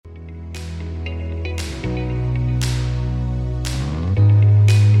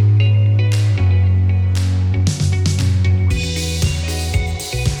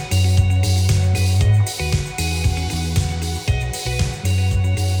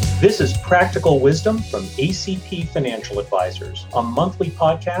This is Practical Wisdom from ACP Financial Advisors, a monthly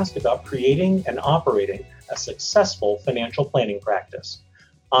podcast about creating and operating a successful financial planning practice.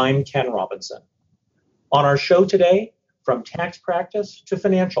 I'm Ken Robinson. On our show today, from tax practice to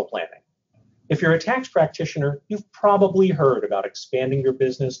financial planning. If you're a tax practitioner, you've probably heard about expanding your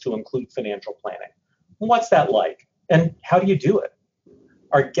business to include financial planning. What's that like? And how do you do it?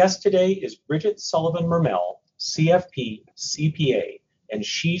 Our guest today is Bridget Sullivan Mermel, CFP, CPA, and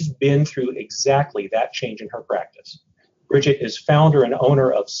she's been through exactly that change in her practice. Bridget is founder and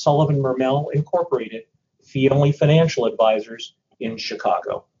owner of Sullivan Mermel Incorporated, fee-only financial advisors in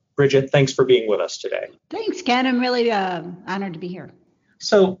Chicago. Bridget, thanks for being with us today. Thanks, Ken. I'm really honored to be here.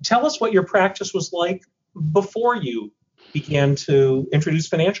 So tell us what your practice was like before you began to introduce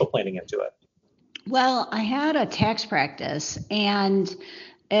financial planning into it. Well, I had a tax practice, and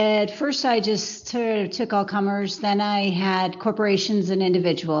at first I just sort of took all comers. Then I had corporations and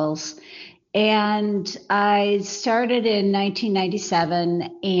individuals. And I started in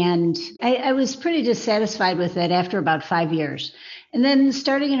 1997, and I was pretty dissatisfied with it after about 5 years. And then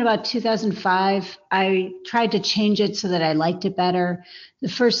starting in about 2005, I tried to change it so that I liked it better. The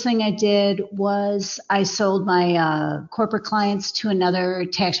first thing I did was I sold my corporate clients to another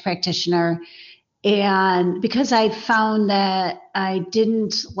tax practitioner. And because I found that I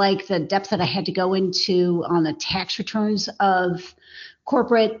didn't like the depth that I had to go into on the tax returns of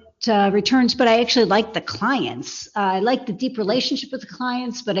corporate returns, but I actually liked the clients. I liked the deep relationship with the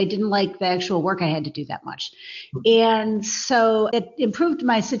clients, but I didn't like the actual work I had to do that much. And so it improved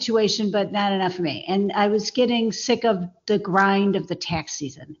my situation, but not enough for me. And I was getting sick of the grind of the tax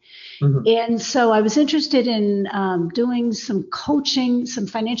season. Mm-hmm. And so I was interested in doing some coaching, some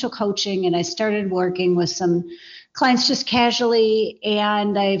financial coaching, and I started working with some clients just casually,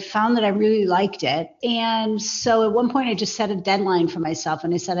 and I found that I really liked it. And so at one point I just set a deadline for myself,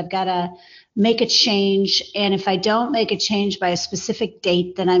 and I said, I've got to make a change. And if I don't make a change by a specific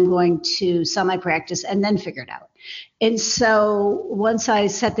date, then I'm going to sell my practice and then figure it out. And so once I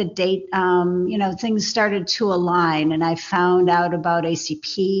set the date, things started to align, and I found out about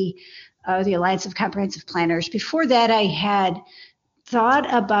ACP, the Alliance of Comprehensive Planners. Before that, I had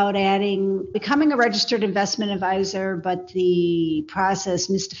thought about becoming a registered investment advisor, but the process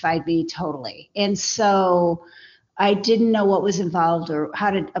mystified me totally. And so I didn't know what was involved or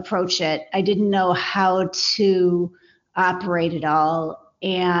how to approach it. I didn't know how to operate it all.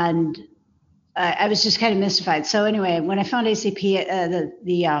 And I was just kind of mystified. So anyway, when I found ACP,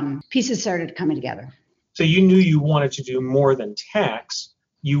 the pieces started coming together. So you knew you wanted to do more than tax.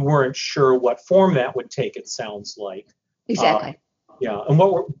 You weren't sure what form that would take, it sounds like. Exactly. Yeah. And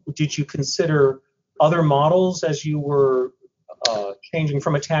did you consider other models as you were changing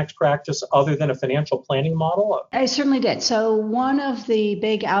from a tax practice other than a financial planning model? I certainly did. So one of the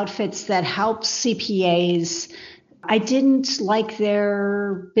big outfits that helps CPAs, I didn't like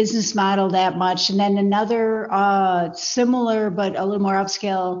their business model that much. And then another similar but a little more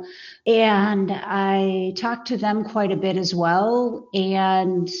upscale. And I talked to them quite a bit as well.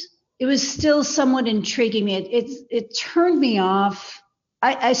 And it was still somewhat intriguing me. It turned me off.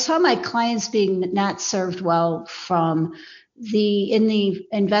 I saw my clients being not served well in the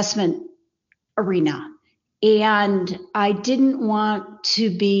investment arena. And I didn't want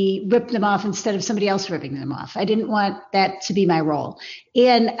to rip them off instead of somebody else ripping them off. I didn't want that to be my role.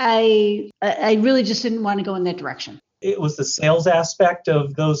 And I really just didn't want to go in that direction. It was the sales aspect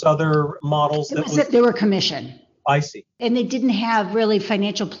of those other models they were commission. I see. And they didn't have really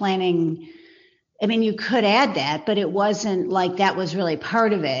financial planning. I mean, you could add that, but it wasn't like that was really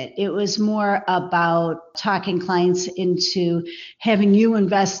part of it. It was more about talking clients into having you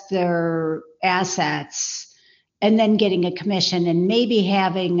invest their assets and then getting a commission and maybe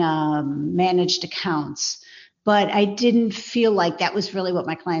having managed accounts. But I didn't feel like that was really what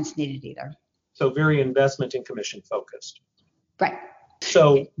my clients needed either. So very investment and commission focused. Right.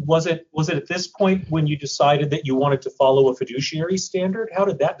 So was it at this point when you decided that you wanted to follow a fiduciary standard? How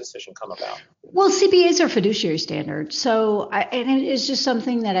did that decision come about? Well, CPAs are fiduciary standard. So and it's just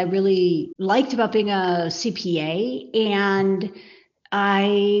something that I really liked about being a CPA. And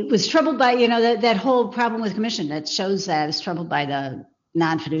I was troubled by, that whole problem with commission. That shows that I was troubled by the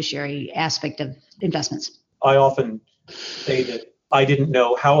non-fiduciary aspect of investments. I often say that I didn't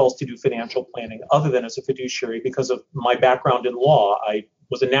know how else to do financial planning other than as a fiduciary because of my background in law. I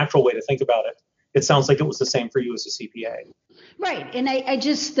was a natural way to think about it. It sounds like it was the same for you as a CPA. Right. And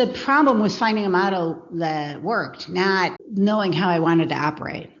the problem was finding a model that worked, not knowing how I wanted to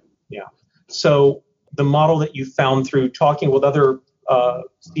operate. Yeah. So the model that you found through talking with other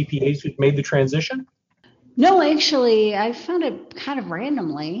CPAs who'd made the transition? No, actually, I found it kind of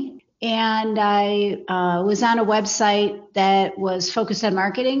randomly. And I was on a website that was focused on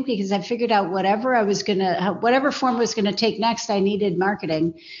marketing because I figured out whatever form I was going to take next, I needed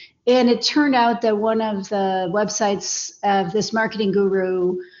marketing. And it turned out that one of the websites of this marketing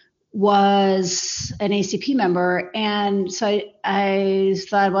guru was an ACP member. And so I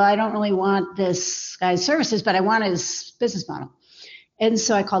thought, well, I don't really want this guy's services, but I want his business model. And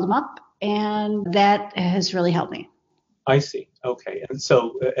so I called him up, and that has really helped me. I see. Okay.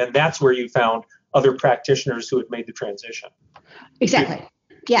 And that's where you found other practitioners who had made the transition. Exactly.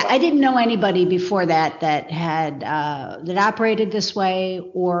 Yeah, I didn't know anybody before that had that operated this way,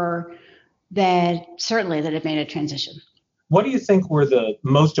 or that had made a transition. What do you think were the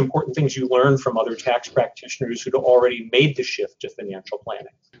most important things you learned from other tax practitioners who'd already made the shift to financial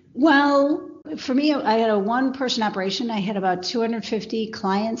planning? Well, for me, I had a one-person operation. I had about 250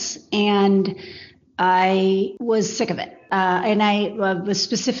 clients, and I was sick of it. And I was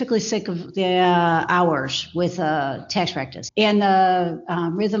specifically sick of the hours with tax practice and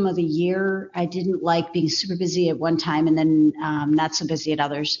the rhythm of the year. I didn't like being super busy at one time and then not so busy at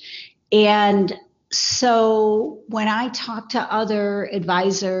others. And so when I talked to other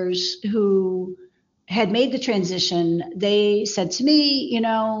advisors who had made the transition, they said to me,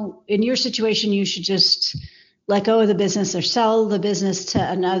 in your situation, you should just let go of the business or sell the business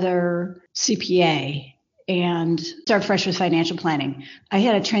to another CPA and start fresh with financial planning. I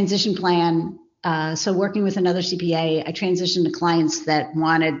had a transition plan. So working with another CPA, I transitioned to clients that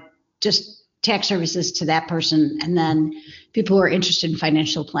wanted just tax services to that person. And then people who are interested in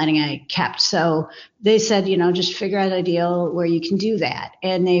financial planning, I kept. So they said, just figure out a deal where you can do that.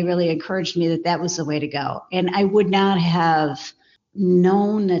 And they really encouraged me that was the way to go. And I would not have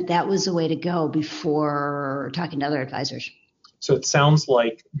known that was the way to go before talking to other advisors. So it sounds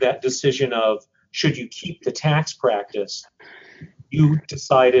like that decision of should you keep the tax practice, you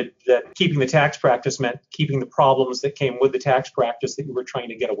decided that keeping the tax practice meant keeping the problems that came with the tax practice that you were trying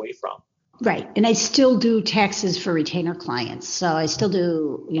to get away from. Right. And I still do taxes for retainer clients. So I still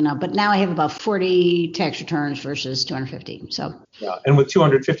do, but now I have about 40 tax returns versus 250. So yeah. And with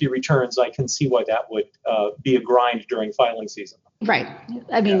 250 returns, I can see why that would be a grind during filing season. Right.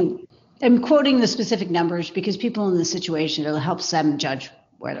 I mean, I'm quoting the specific numbers because people in this situation, it helps them judge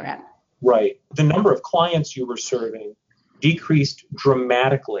where they're at. Right. The number of clients you were serving decreased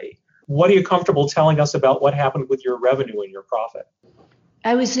dramatically. What are you comfortable telling us about what happened with your revenue and your profit?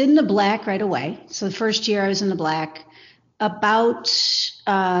 I was in the black right away. So the first year I was in the black. About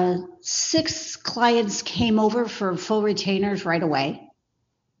 6 clients came over for full retainers right away.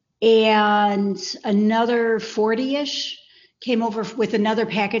 And another 40-ish came over with another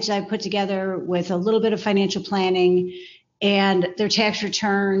package I put together with a little bit of financial planning and their tax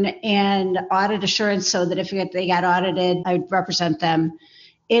return and audit assurance so that if they got audited, I would represent them.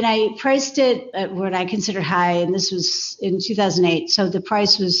 And I priced it at what I consider high, and this was in 2008. So the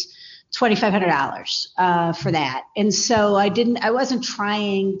price was $2,500 for that. And so I wasn't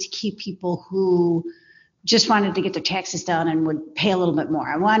trying to keep people who just wanted to get their taxes done and would pay a little bit more.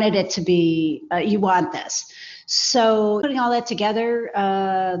 I wanted it to be, you want this. So putting all that together,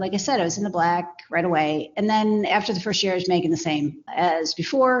 like I said, I was in the black right away. And then after the first year, I was making the same as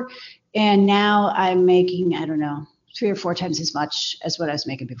before. And now I'm making, 3 or 4 times as much as what I was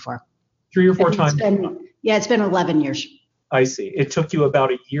making before. 3 or 4 times? It's been 11 years. I see. It took you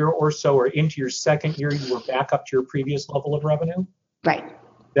about a year or so, or into your second year, you were back up to your previous level of revenue? Right.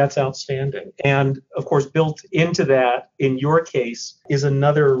 That's outstanding. And of course, built into that, in your case, is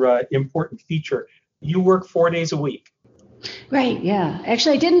another important feature. You work 4 days a week. Right, yeah.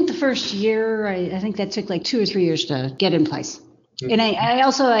 Actually, I didn't the first year. I think that took like 2 or 3 years to get in place. And I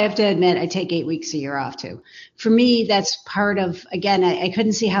also, I have to admit, I take 8 weeks a year off too. For me, that's part of, again, I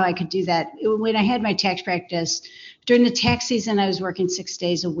couldn't see how I could do that. When I had my tax practice, during the tax season, I was working 6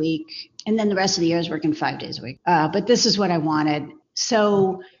 days a week. And then the rest of the year, I was working 5 days a week. But this is what I wanted.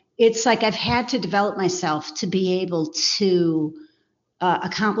 So it's like I've had to develop myself to be able to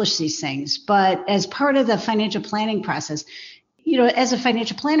accomplish these things. But as part of the financial planning process, as a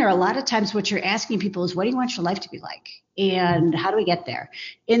financial planner, a lot of times what you're asking people is, what do you want your life to be like? And how do we get there?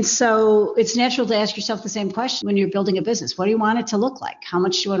 And so it's natural to ask yourself the same question when you're building a business. What do you want it to look like? How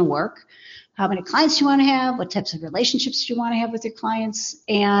much do you want to work? How many clients do you want to have? What types of relationships do you want to have with your clients?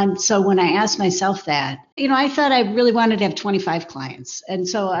 And so when I asked myself that, I thought I really wanted to have 25 clients. And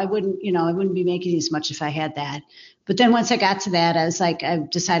so I wouldn't be making as much if I had that. But then once I got to that, I was like, I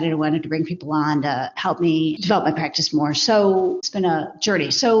decided I wanted to bring people on to help me develop my practice more. So it's been a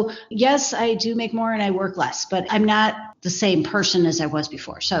journey. So yes, I do make more and I work less, but I'm not the same person as I was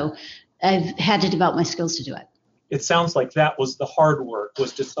before. So I've had to develop my skills to do it. It sounds like that was the hard work,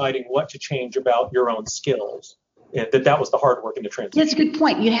 was deciding what to change about your own skills. And that was the hard work in the transition. That's a good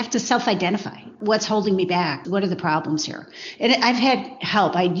point. You have to self-identify. What's holding me back? What are the problems here? And I've had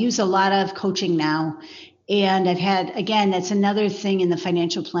help. I use a lot of coaching now. And I've had, again, that's another thing in the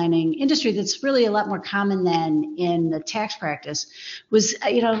financial planning industry that's really a lot more common than in the tax practice was,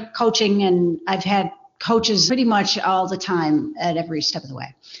 coaching. And I've had coaches pretty much all the time at every step of the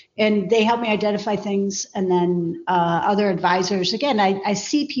way. And they help me identify things. And then other advisors, again, I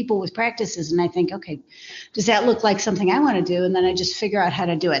see people with practices and I think, okay, does that look like something I want to do? And then I just figure out how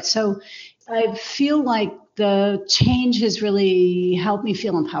to do it. So I feel like the change has really helped me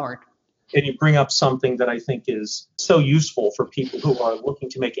feel empowered. And you bring up something that I think is so useful for people who are looking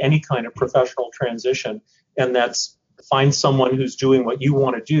to make any kind of professional transition, and that's find someone who's doing what you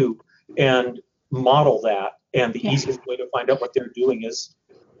want to do and model that. And the easiest way to find out what they're doing is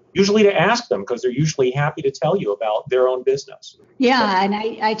usually to ask them, because they're usually happy to tell you about their own business. Yeah, and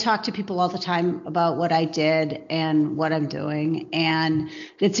I talk to people all the time about what I did and what I'm doing. And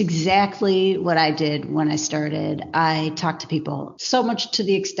that's exactly what I did when I started. I talked to people so much to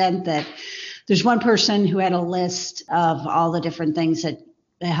the extent that there's one person who had a list of all the different things that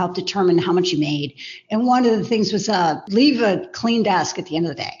helped determine how much you made. And one of the things was leave a clean desk at the end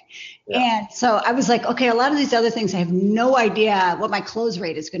of the day. Yeah. And so I was like, okay, a lot of these other things, I have no idea what my close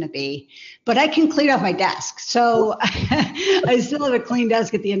rate is going to be, but I can clean off my desk. So I still have a clean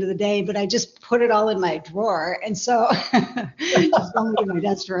desk at the end of the day, but I just put it all in my drawer. And so just only in my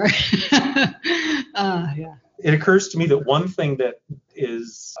desk drawer. Yeah. It occurs to me that one thing that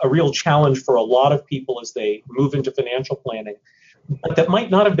is a real challenge for a lot of people as they move into financial planning, but that might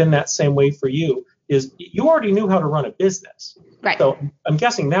not have been that same way for you, is you already knew how to run a business. Right. So I'm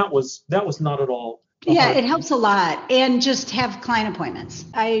guessing that was not at all. Yeah, it helps a lot. And just have client appointments.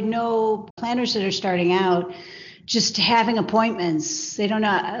 I know planners that are starting out, just having appointments, they don't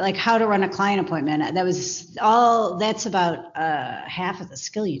know like how to run a client appointment. That's about half of the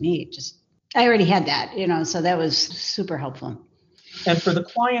skill you need. I already had that, so that was super helpful. And for the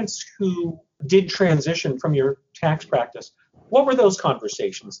clients who did transition from your tax practice, what were those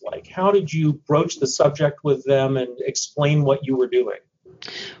conversations like? How did you broach the subject with them and explain what you were doing?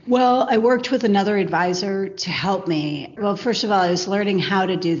 Well, I worked with another advisor to help me. Well, first of all, I was learning how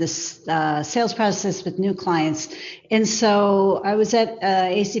to do this sales process with new clients. And so I was at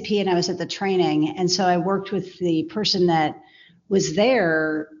ACP and I was at the training. And so I worked with the person that was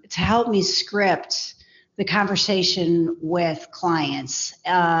there to help me script the conversation with clients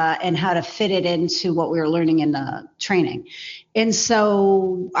and how to fit it into what we were learning in the training. And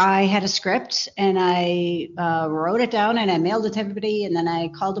so I had a script and I wrote it down and I mailed it to everybody. And then I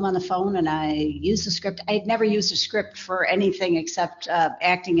called them on the phone and I used the script. I had never used a script for anything except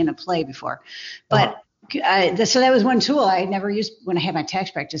acting in a play before. But so that was one tool I had never used when I had my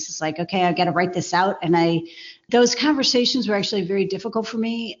tax practice. It's like, okay, I've got to write this out. And those conversations were actually very difficult for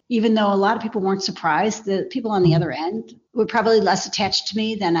me, even though a lot of people weren't surprised. The people on the other end were probably less attached to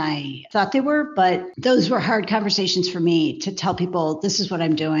me than I thought they were. But those were hard conversations for me to tell people, this is what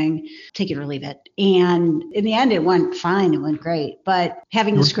I'm doing, take it or leave it. And in the end, it went fine. It went great. But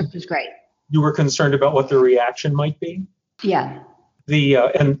having the script was great. You were concerned about what the reaction might be? Yeah.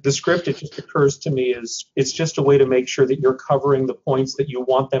 And the script, it just occurs to me, it's just a way to make sure that you're covering the points that you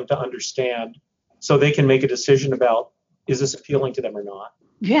want them to understand so they can make a decision about, is this appealing to them or not?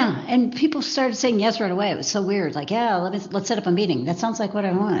 Yeah. And people started saying yes right away. It was so weird. Like, yeah, let's set up a meeting. That sounds like what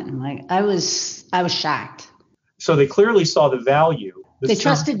I want. I'm like, I was shocked. So they clearly saw the value. They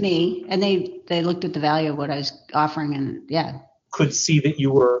trusted me and they looked at the value of what I was offering and could see that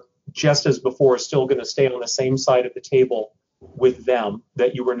you were just as before still going to stay on the same side of the table with them,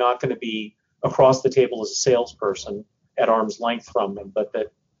 that you were not going to be across the table as a salesperson at arm's length from them, but that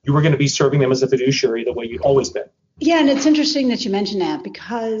you were going to be serving them as a fiduciary the way you'd always been. Yeah, and it's interesting that you mentioned that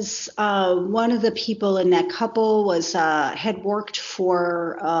because one of the people in that couple had worked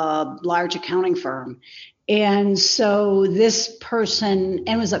for a large accounting firm. And so this person,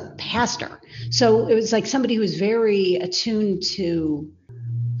 and was a pastor. So it was like somebody who was very attuned to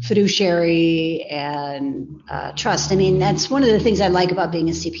fiduciary and trust. I mean, that's one of the things I like about being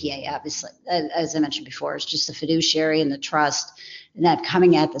a CPA, obviously, as I mentioned before, is just the fiduciary and the trust and that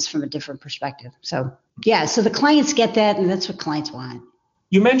coming at this from a different perspective. So, so the clients get that, and that's what clients want.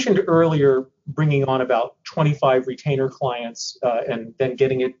 You mentioned earlier bringing on about 25 retainer clients and then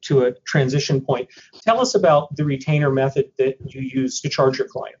getting it to a transition point. Tell us about the retainer method that you use to charge your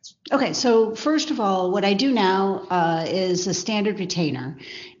clients. Okay, so first of all, what I do now is a standard retainer.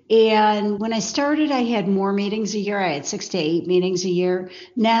 And when I started, I had more meetings a year. I had 6 to 8 meetings a year.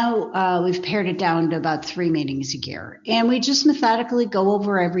 Now we've pared it down to about 3 meetings a year. And we just methodically go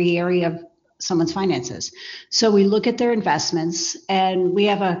over every area of someone's finances. So we look at their investments, and we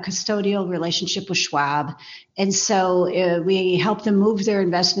have a custodial relationship with Schwab. And so we help them move their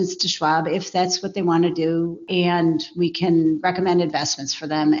investments to Schwab if that's what they want to do. And we can recommend investments for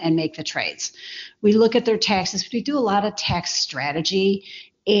them and make the trades. We look at their taxes. We do a lot of tax strategy,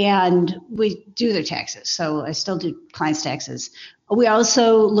 and we do their taxes. So I still do clients' taxes. We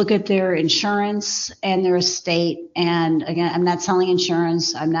also look at their insurance and their estate. And again, I'm not selling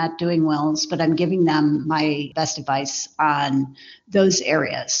insurance. I'm not doing wills, but I'm giving them my best advice on those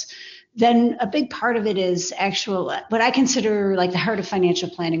areas. Then a big part of it is actual, what I consider like the heart of financial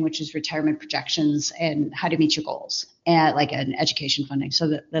planning, which is retirement projections and how to meet your goals, and like an education funding.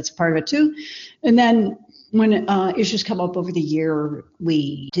 So that's part of it too. And then when issues come up over the year,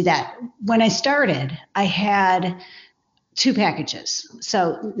 we do that. When I started, I had 2 packages.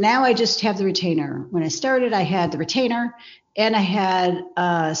 So now I just have the retainer. When I started, I had the retainer, and I had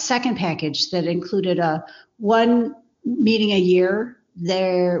a second package that included a 1 meeting a year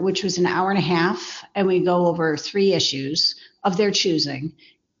there, which was an hour and a half, and we go over 3 issues of their choosing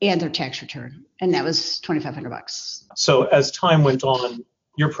and their tax return, and that was $2,500. So as time went on,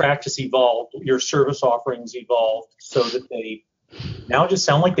 your practice evolved, your service offerings evolved, so that they now just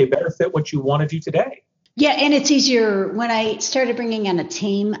sound like they better fit what you want to do today. Yeah, and it's easier. When I started bringing in a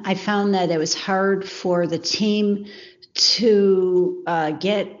team, I found that it was hard for the team to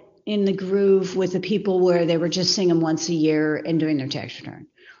get in the groove with the people where they were just seeing them once a year and doing their tax return.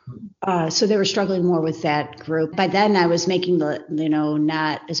 So they were struggling more with that group. By then I was making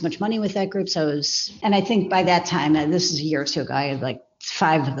not as much money with that group. And I think by that time, this is a year or two ago, I had like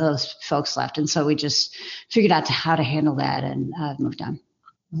 5 of those folks left. And so we just figured out how to handle that and moved on.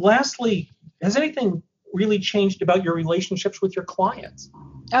 Lastly, has anything really changed about your relationships with your clients?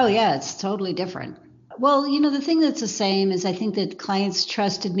 Oh yeah, it's totally different. Well, the thing that's the same is I think that clients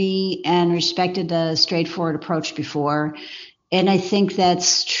trusted me and respected the straightforward approach before. And I think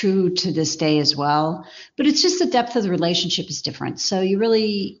that's true to this day as well. But it's just the depth of the relationship is different. So you're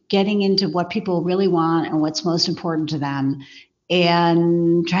really getting into what people really want and what's most important to them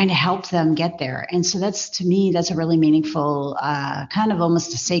and trying to help them get there. And so to me, that's a really meaningful, kind of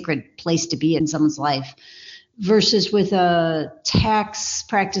almost a sacred place to be in someone's life. Versus with a tax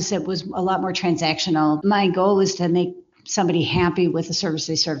practice that was a lot more transactional. My goal was to make somebody happy with the service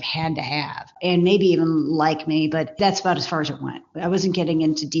they sort of had to have, and maybe even like me, but that's about as far as it went. I wasn't getting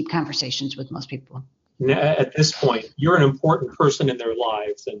into deep conversations with most people. At this point, you're an important person in their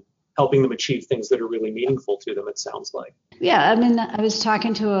lives and helping them achieve things that are really meaningful to them, it sounds like. Yeah, I was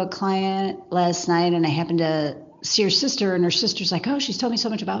talking to a client last night, and I happened to see her sister, and her sister's like, "Oh, she's told me so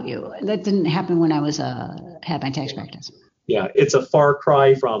much about you." That didn't happen when I was had my tax practice. Yeah, it's a far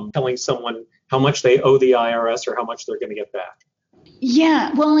cry from telling someone how much they owe the IRS or how much they're going to get back.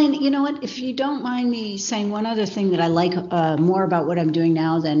 Yeah, well, and you know what? If you don't mind me saying one other thing that I like more about what I'm doing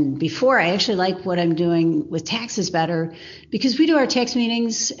now than before, I actually like what I'm doing with taxes better, because we do our tax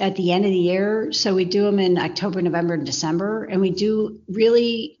meetings at the end of the year. So we do them in October, November, and December, and we do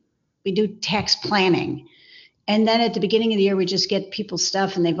tax planning. And then at the beginning of the year, we just get people's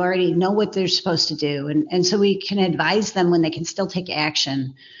stuff and they've already know what they're supposed to do. And so we can advise them when they can still take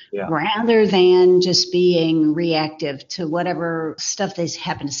action, rather than just being reactive to whatever stuff they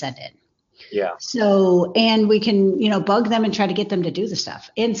happen to send in. Yeah. So, and we can, bug them and try to get them to do the stuff.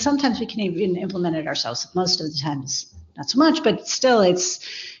 And sometimes we can even implement it ourselves. Most of the times, not so much, but still it's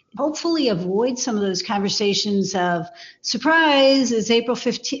hopefully avoid some of those conversations of surprise, it's April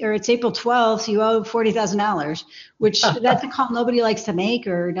 15th or it's April 12th, you owe $40,000, which that's a call nobody likes to make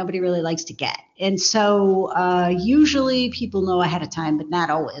or nobody really likes to get. And so usually people know ahead of time, but not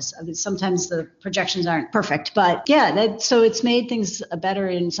always. I mean, sometimes the projections aren't perfect, but yeah, so it's made things better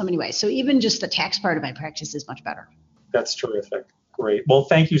in so many ways. So even just the tax part of my practice is much better. That's terrific. Great. Well,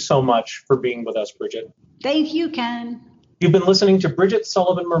 thank you so much for being with us, Bridget. Thank you, Ken. You've been listening to Bridget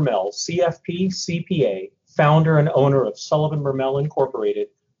Sullivan Mermel, CFP, CPA, founder and owner of Sullivan Mermel Incorporated,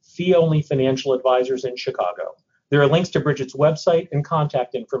 fee-only financial advisors in Chicago. There are links to Bridget's website and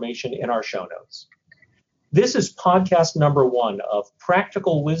contact information in our show notes. This is podcast number 1 of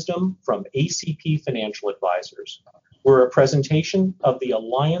Practical Wisdom from ACP Financial Advisors. We're a presentation of the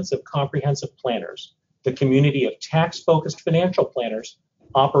Alliance of Comprehensive Planners, the community of tax-focused financial planners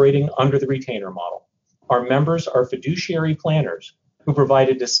operating under the retainer model. Our members are fiduciary planners who provide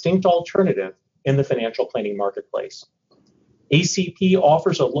a distinct alternative in the financial planning marketplace. ACP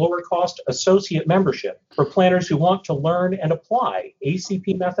offers a lower cost associate membership for planners who want to learn and apply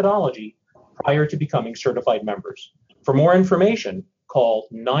ACP methodology prior to becoming certified members. For more information, call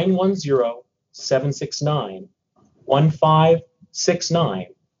 910-769-1569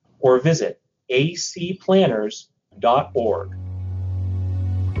 or visit acplanners.org.